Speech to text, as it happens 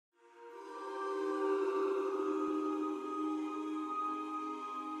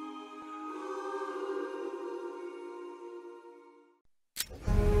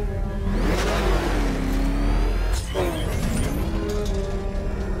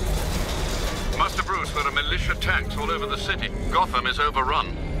Mr. Bruce, there are militia tanks all over the city. Gotham is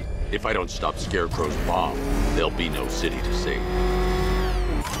overrun. If I don't stop Scarecrow's bomb, there'll be no city to save.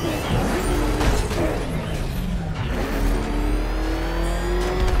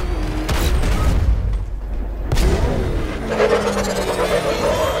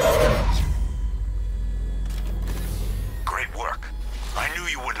 Great work. I knew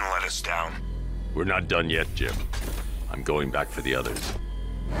you wouldn't let us down. We're not done yet, Jim. I'm going back for the others.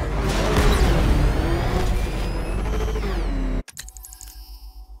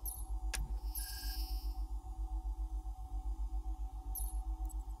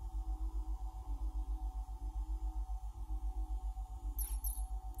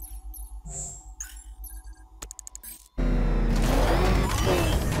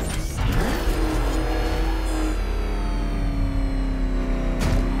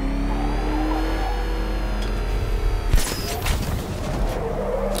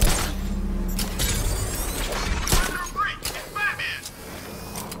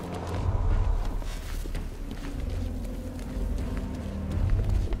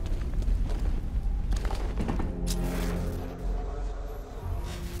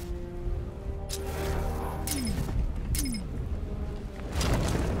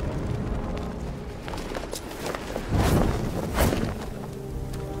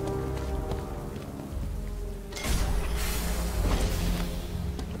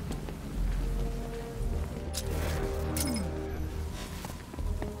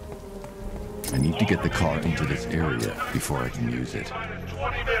 I need to get the car into this area before I can use it.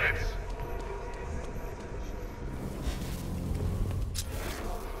 20 minutes.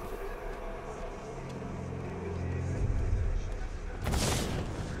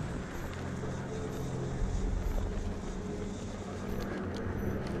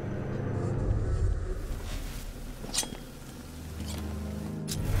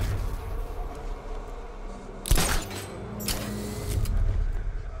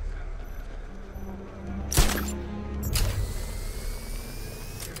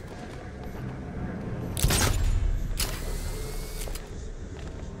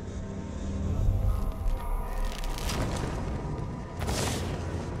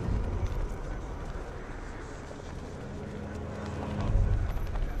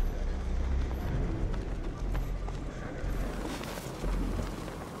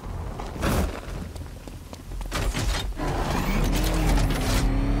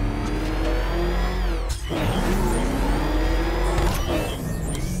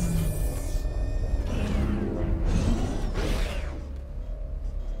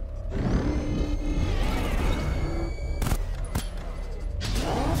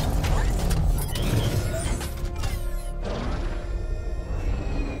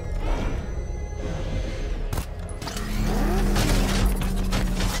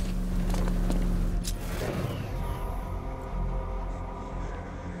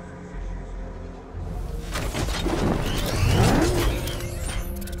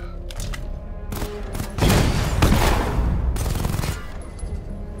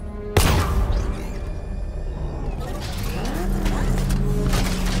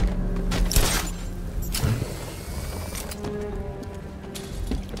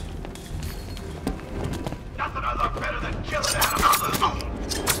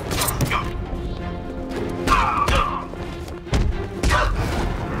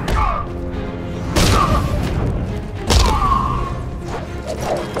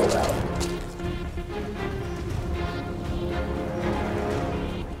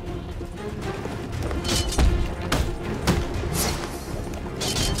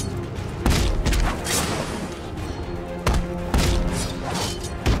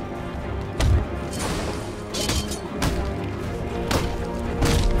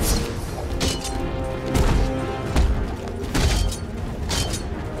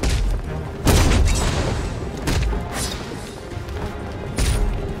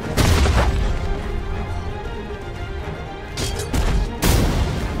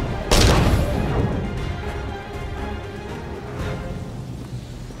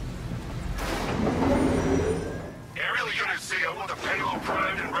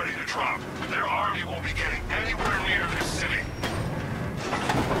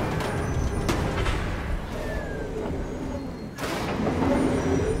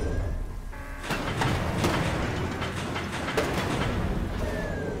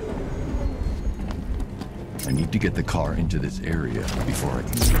 I need to get the car into this area before I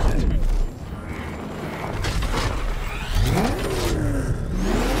can use it.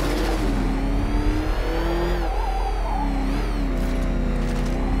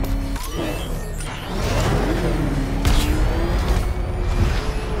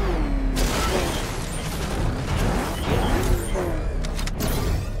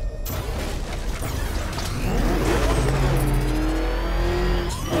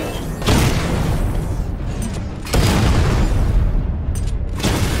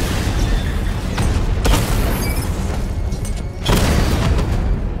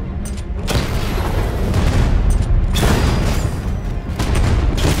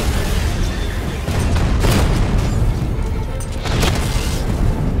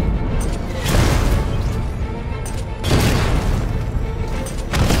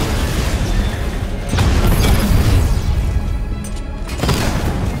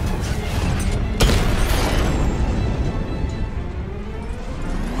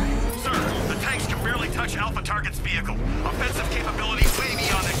 Watch Alpha target's vehicle. Offensive capability way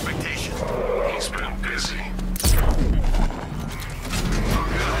beyond expectation. He's been busy.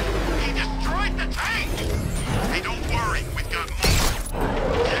 He destroyed the tank! Hey, don't worry, we've got more.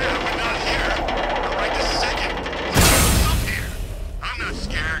 Yeah, we're not here. But right this second. He's up here. I'm not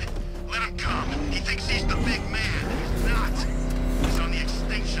scared. Let him come. He thinks he's the big man. He's not. He's on the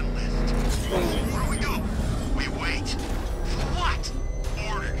extinction list. Where do we go? We wait. For what?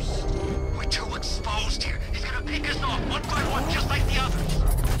 Orders. We're too exposed here. He's gonna pick us off one by one, just like the others.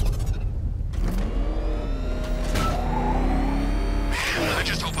 Man, I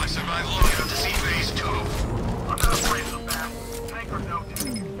just hope I survive long enough to see phase 2. I'm not afraid of the bat. Tank or no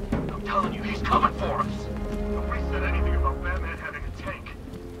tank. I'm telling you, he's coming for us. Nobody said anything about Batman having a tank.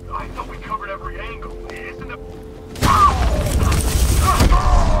 I thought we covered every angle. Isn't it? Stop him!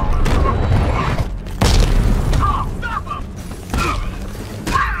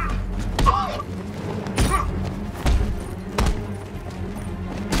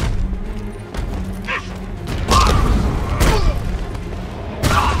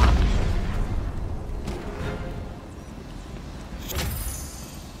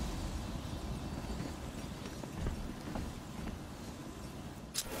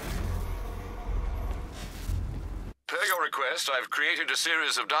 I've created a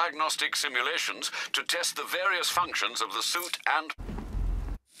series of diagnostic simulations to test the various functions of the suit and...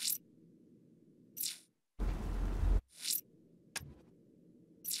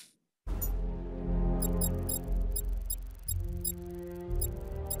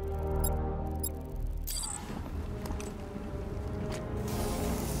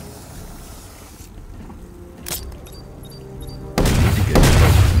 Need to get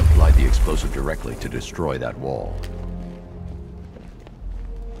close and apply the explosive directly to destroy that wall.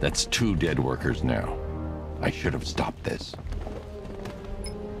 That's 2 dead workers now. I should have stopped this.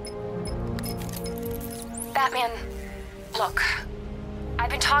 Batman, look. I've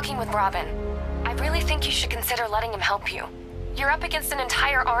been talking with Robin. I really think you should consider letting him help you. You're up against an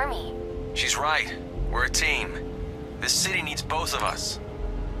entire army. She's right. We're a team. This city needs both of us.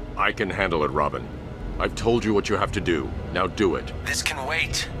 I can handle it, Robin. I've told you what you have to do. Now do it. This can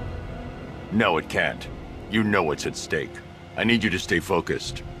wait. No, it can't. You know what's at stake. I need you to stay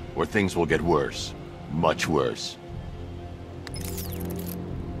focused, or things will get worse. Much worse.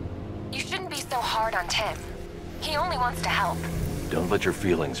 You shouldn't be so hard on Tim. He only wants to help. Don't let your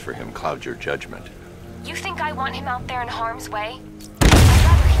feelings for him cloud your judgment. You think I want him out there in harm's way? I'd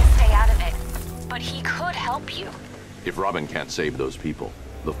rather he stay out of it. But he could help you. If Robin can't save those people,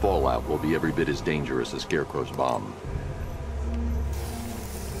 the fallout will be every bit as dangerous as Scarecrow's bomb.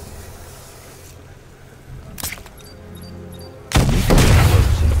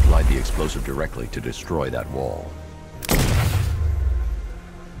 Apply the explosive directly to destroy that wall.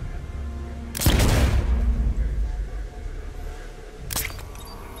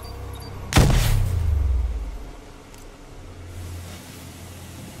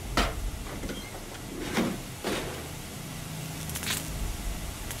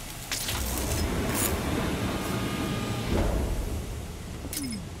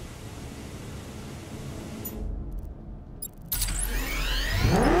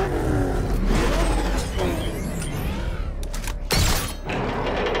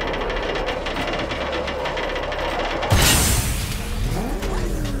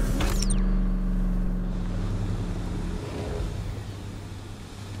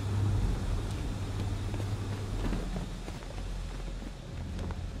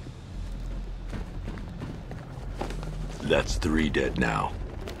 That's 3 dead now.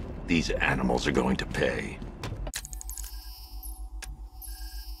 These animals are going to pay.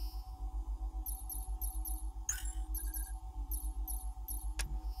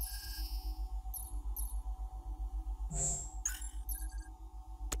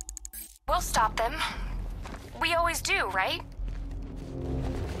 We'll stop them. We always do, right?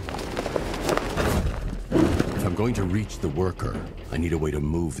 If I'm going to reach the worker, I need a way to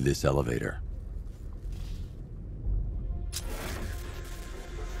move this elevator.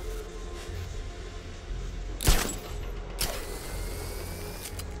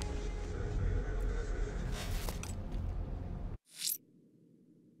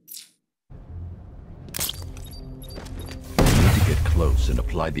 Close and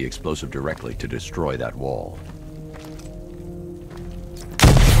apply the explosive directly to destroy that wall.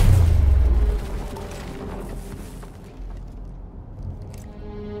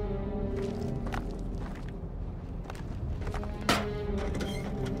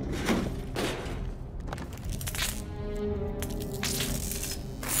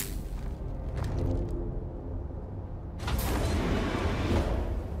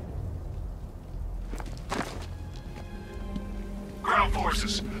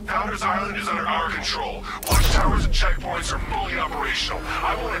 bases. Founders Island is under our control. Watchtowers and checkpoints are fully operational.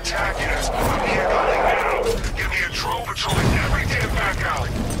 I want attack units. I need a gunning now. Give me a drone patrolling every damn back alley.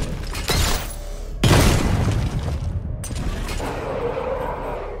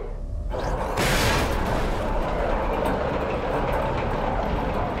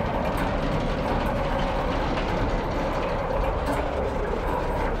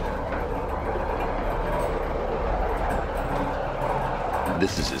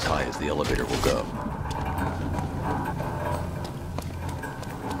 This is as high as the elevator will go.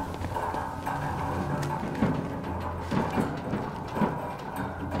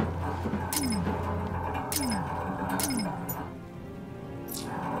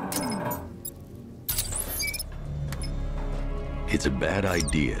 It's a bad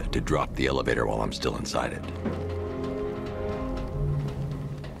idea to drop the elevator while I'm still inside it.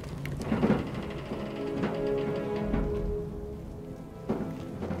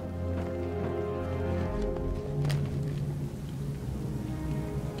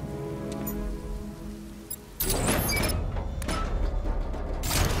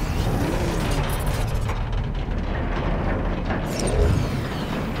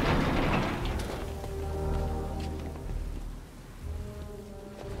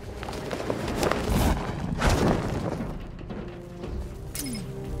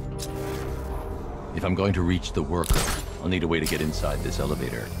 If I'm going to reach the worker, I'll need a way to get inside this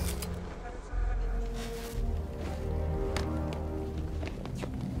elevator.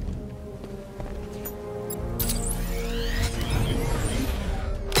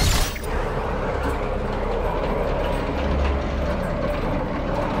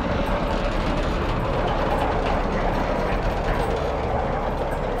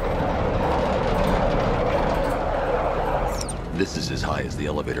 This is as high as the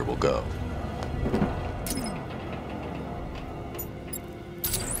elevator will go.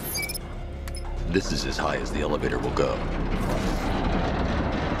 This is as high as the elevator will go.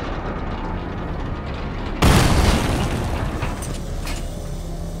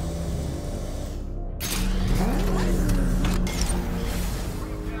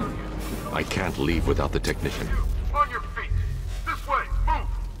 I can't leave without the technician. On your feet. This way. Move.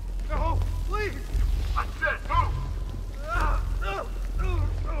 No, please. I said move.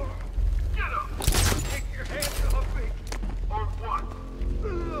 Get up. Take your hands off me. Or what?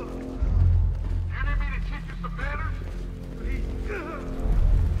 You need me to teach you some manners? Please.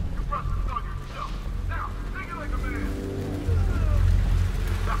 You brought this on yourself. Now, take it like a man.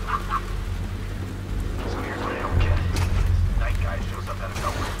 So here's what I don't get. Night guy shows up out of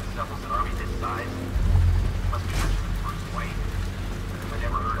nowhere and assembles an army this size. Must be Bruce Wayne. I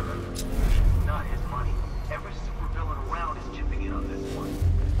never heard of him. It's not his money. Every supervillain around is chipping in on this one.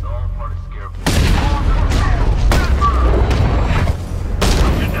 It's all part of Scarecrow.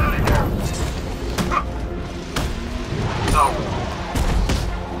 Get out of here! No!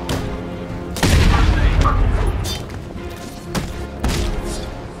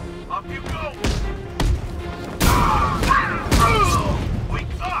 Up you go!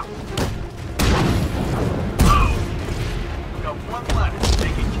 Wake up! We got one left.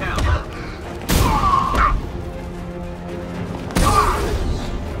 Make it count.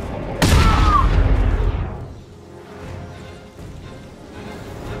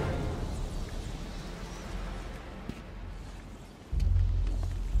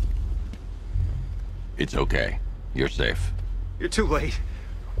 It's okay. You're safe. You're too late.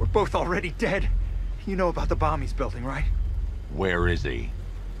 We're both already dead. You know about the bomb he's building, right? Where is he?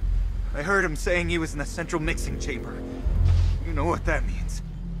 I heard him saying he was in the central mixing chamber. You know what that means.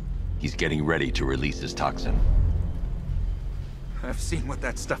 He's getting ready to release his toxin. I've seen what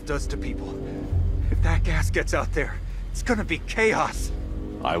that stuff does to people. If that gas gets out there, it's gonna be chaos.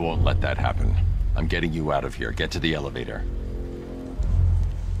 I won't let that happen. I'm getting you out of here. Get to the elevator.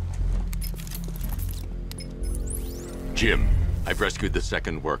 Jim, I've rescued the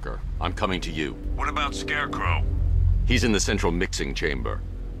second worker. I'm coming to you. What about Scarecrow? He's in the central mixing chamber.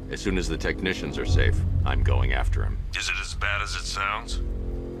 As soon as the technicians are safe, I'm going after him. Is it as bad as it sounds?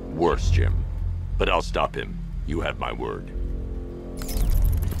 Worse, Jim. But I'll stop him. You have my word.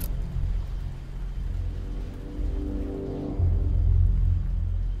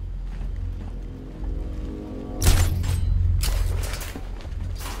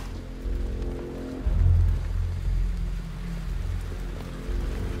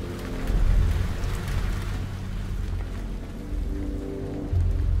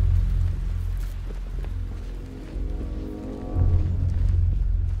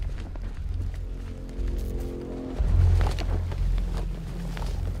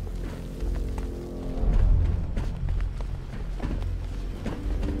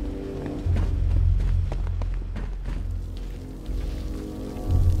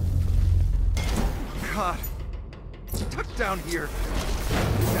 down here.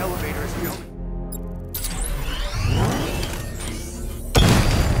 This elevator is the only...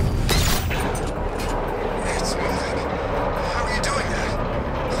 It's moving. How are you doing that?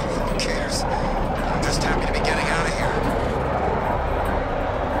 Who cares? I'm just happy to be getting out of here.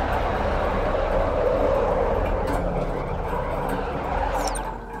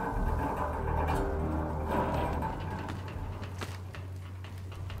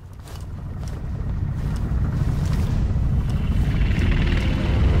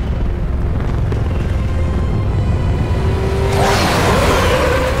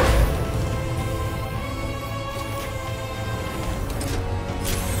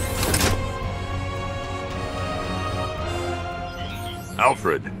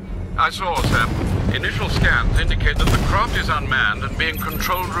 Alfred. I saw, sir. Initial scans indicate that the craft is unmanned and being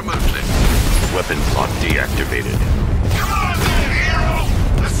controlled remotely. Weapons lock deactivated. Come on then, hero!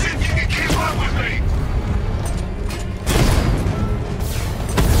 Let's see if you can keep up with me!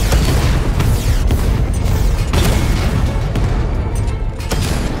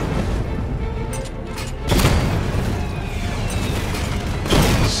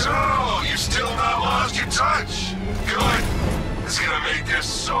 So, you still not lost your touch? Good. It's gonna make this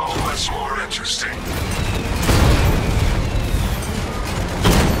so much more interesting.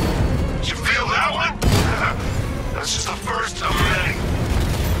 You feel that one? That's just the first of many.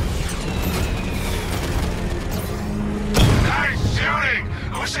 Nice shooting!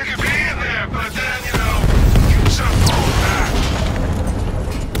 I wish I could be in there, but then, you know, you just pulled back.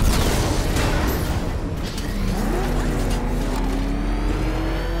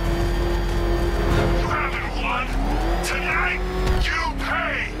 You haven't won. Tonight, you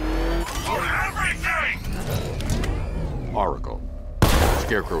pay for everything! Oracle.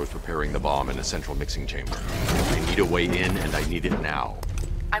 Scarecrow is preparing the bomb in a central mixing chamber. I need a way in, and I need it now.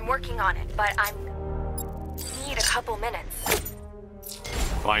 I'm working on it, but need a couple minutes.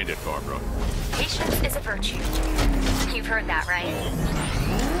 Find it, Barbara. Patience is a virtue. You've heard that, right?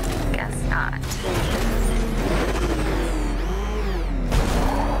 Guess not.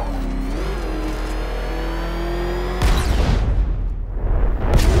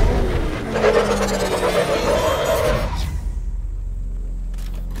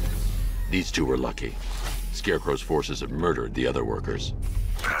 These two were lucky. Scarecrow's forces have murdered the other workers.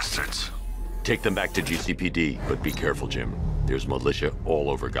 Bastards. Take them back to GCPD, but be careful, Jim. There's militia all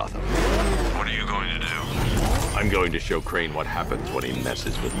over Gotham. What are you going to do? I'm going to show Crane what happens when he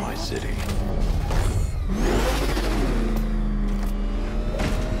messes with my city.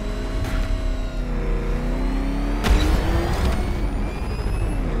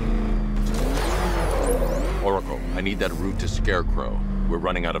 Oracle, I need that route to Scarecrow. We're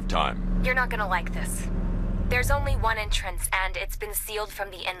running out of time. You're not gonna like this. There's only one entrance, and it's been sealed from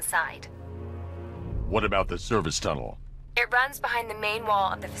the inside. What about the service tunnel? It runs behind the main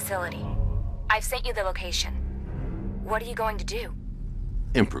wall of the facility. I've sent you the location. What are you going to do?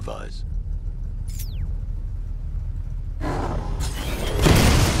 Improvise.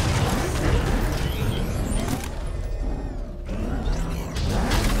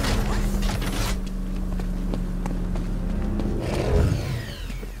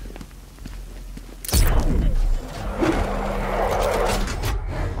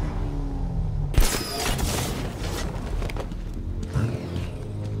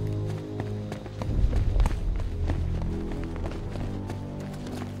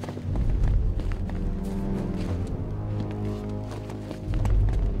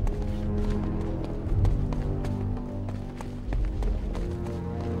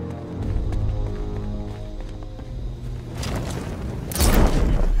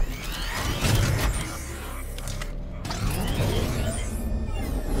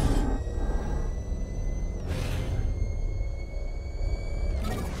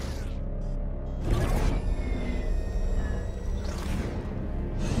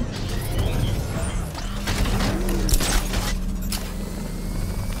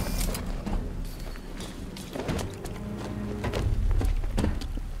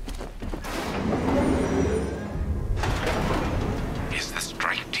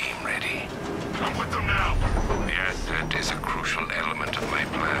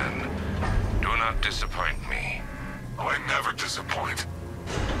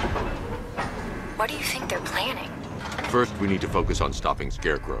 What do you think they're planning? First, we need to focus on stopping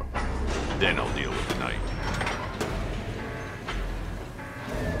Scarecrow. Then I'll deal with the Knight.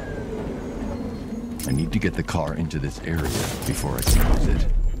 I need to get the car into this area before I can use it.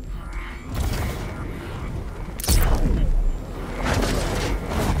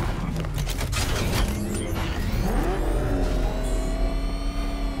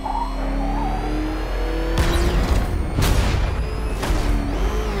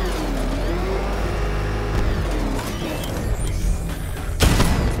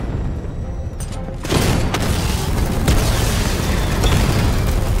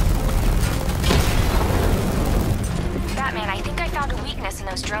 dangerousness in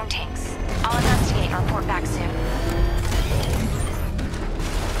those drone tanks. I'll investigate and report back soon.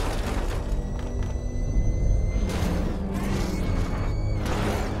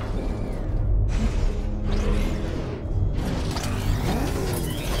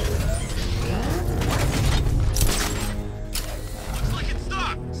 Looks like it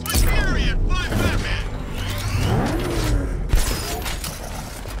stopped. Switch the area and find Batman.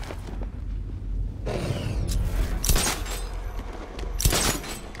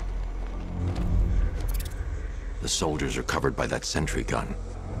 The soldiers are covered by that sentry gun.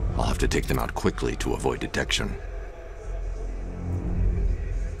 I'll have to take them out quickly to avoid detection.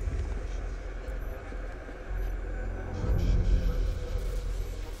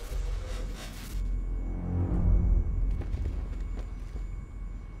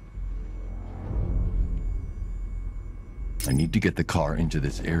 I need to get the car into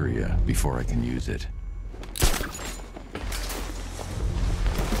this area before I can use it.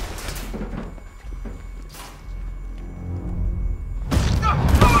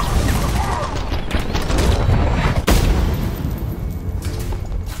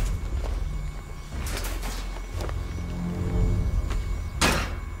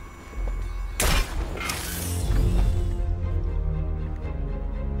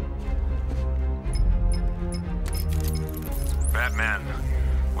 Batman,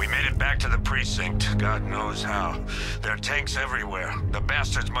 we made it back to the precinct, God knows how. There are tanks everywhere. The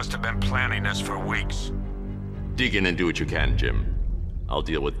bastards must have been planning this for weeks. Dig in and do what you can, Jim. I'll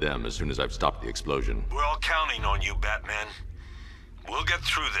deal with them as soon as I've stopped the explosion. We're all counting on you, Batman. We'll get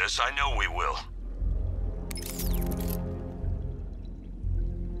through this, I know we will.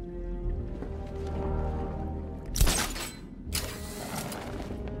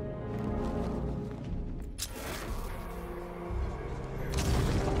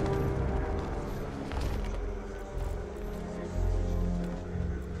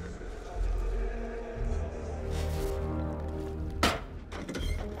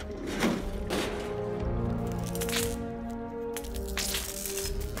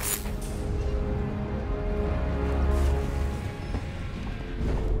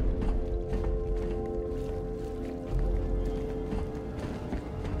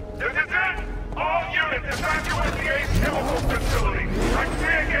 This is it! All units evacuate the Ace Chemical Facility! I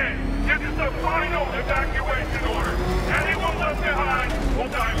say again, this is the final evacuation order! Anyone left behind will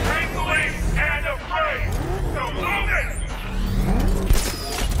die painfully and afraid! So move it!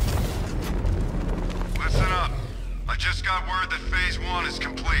 Listen up. I just got word that Phase 1 is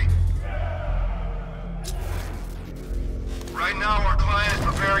complete. Right now, our client is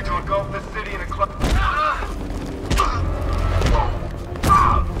preparing to engulf the city in a cloud.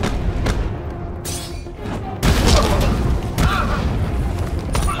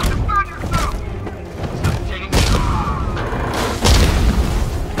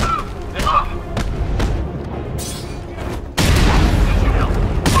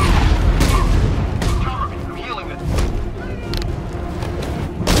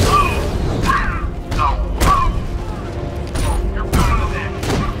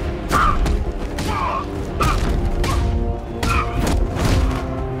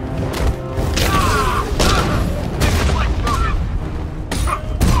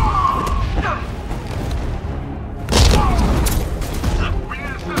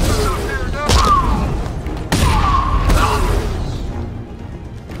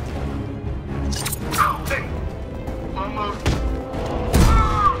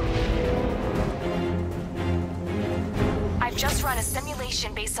 Just run a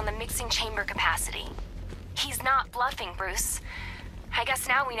simulation based on the mixing chamber capacity. He's not bluffing, Bruce. I guess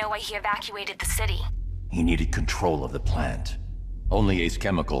now we know why he evacuated the city. He needed control of the plant. Only Ace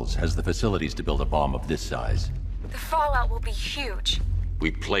Chemicals has the facilities to build a bomb of this size. The fallout will be huge. We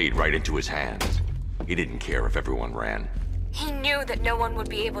played right into his hands. He didn't care if everyone ran. He knew that no one would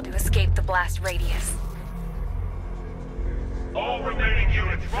be able to escape the blast radius. All remaining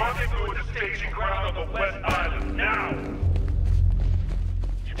units rendezvous at the staging ground on the West Island, now!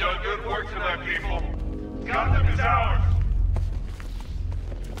 You've done good work tonight, people. Gotham is ours!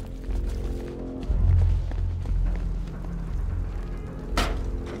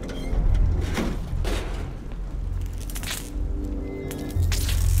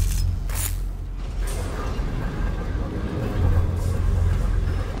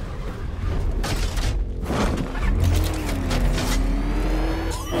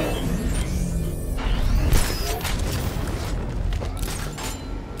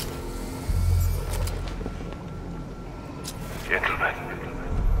 Gentlemen,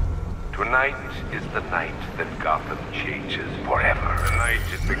 tonight is the night that Gotham changes forever. The night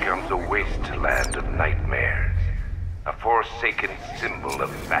it becomes a wasteland of nightmares. A forsaken symbol of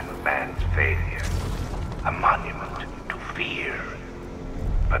Batman's failure. A monument to fear.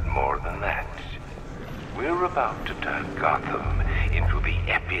 But more than that, we're about to turn Gotham into the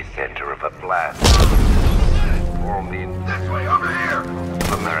epicenter of a blast. Transform this way over here.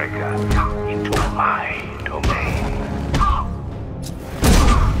 America into my domain.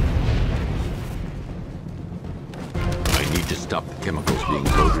 I need to stop the chemicals being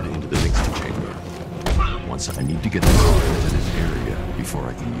loaded into the mixing chamber. Once I need to get the bomb into this area before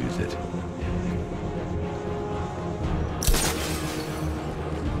I can use it.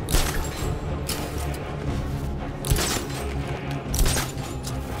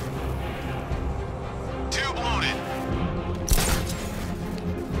 Tube loaded.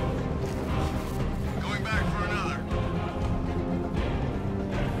 Going back for another.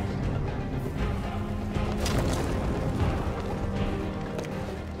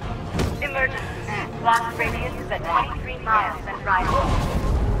 Emergency. Blast radius is at 23 miles and right.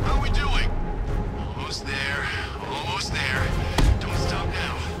 How are we doing? Almost there. Almost there. Don't stop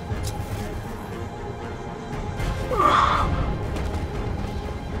now.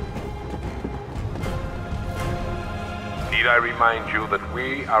 Need I remind you that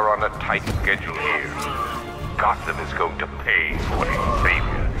we are on a tight schedule here? Gotham is going to pay for what its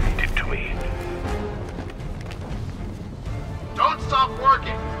savior did to me. Don't stop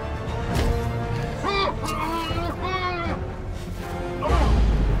working.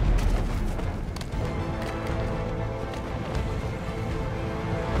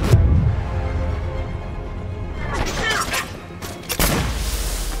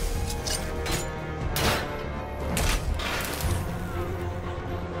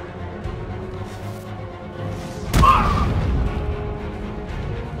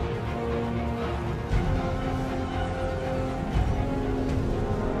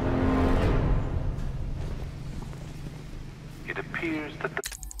 It appears that the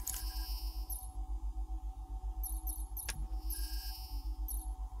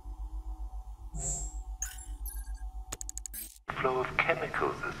flow of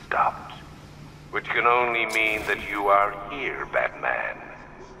chemicals has stopped, which can only mean that you are here, Batman.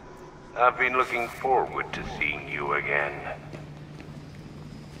 I've been looking forward to seeing you again.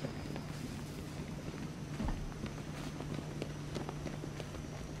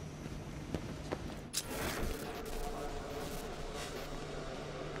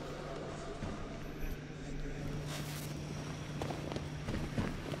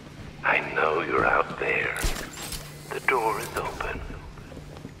 I know you're out there. The door is open.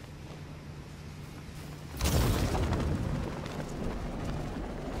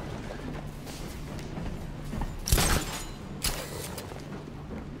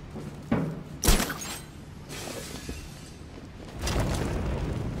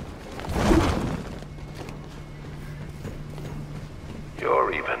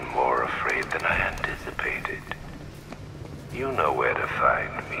 You're even more afraid than I anticipated. You know where to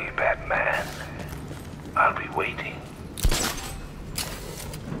find me, Batman. I'll be waiting.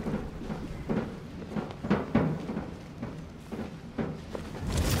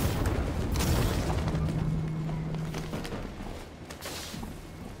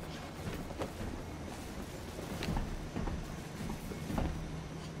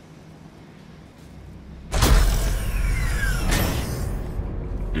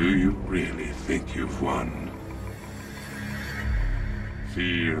 Do you really think you've won?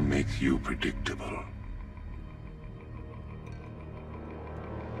 Fear makes you predictable.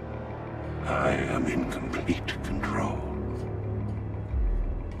 I am in complete control.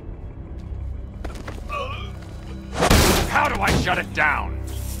 How do I shut it down?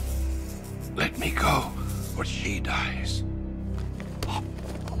 Let me go, or she dies.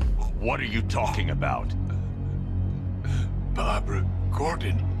 What are you talking about? Barbara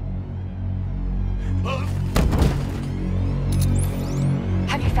Gordon.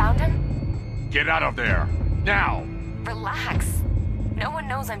 Have you found him? Get out of there! Now! Relax. No one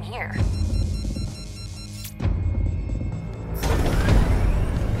knows I'm here.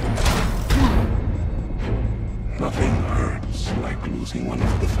 Nothing hurts like losing one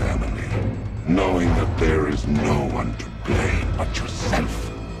of the family. Knowing that there is no one to blame but yourself.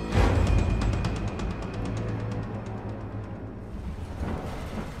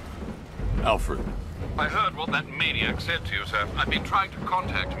 Alfred. I heard what that maniac said to you, sir. I've been trying to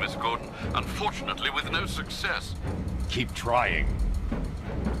contact Miss Gordon, unfortunately with no success. Keep trying.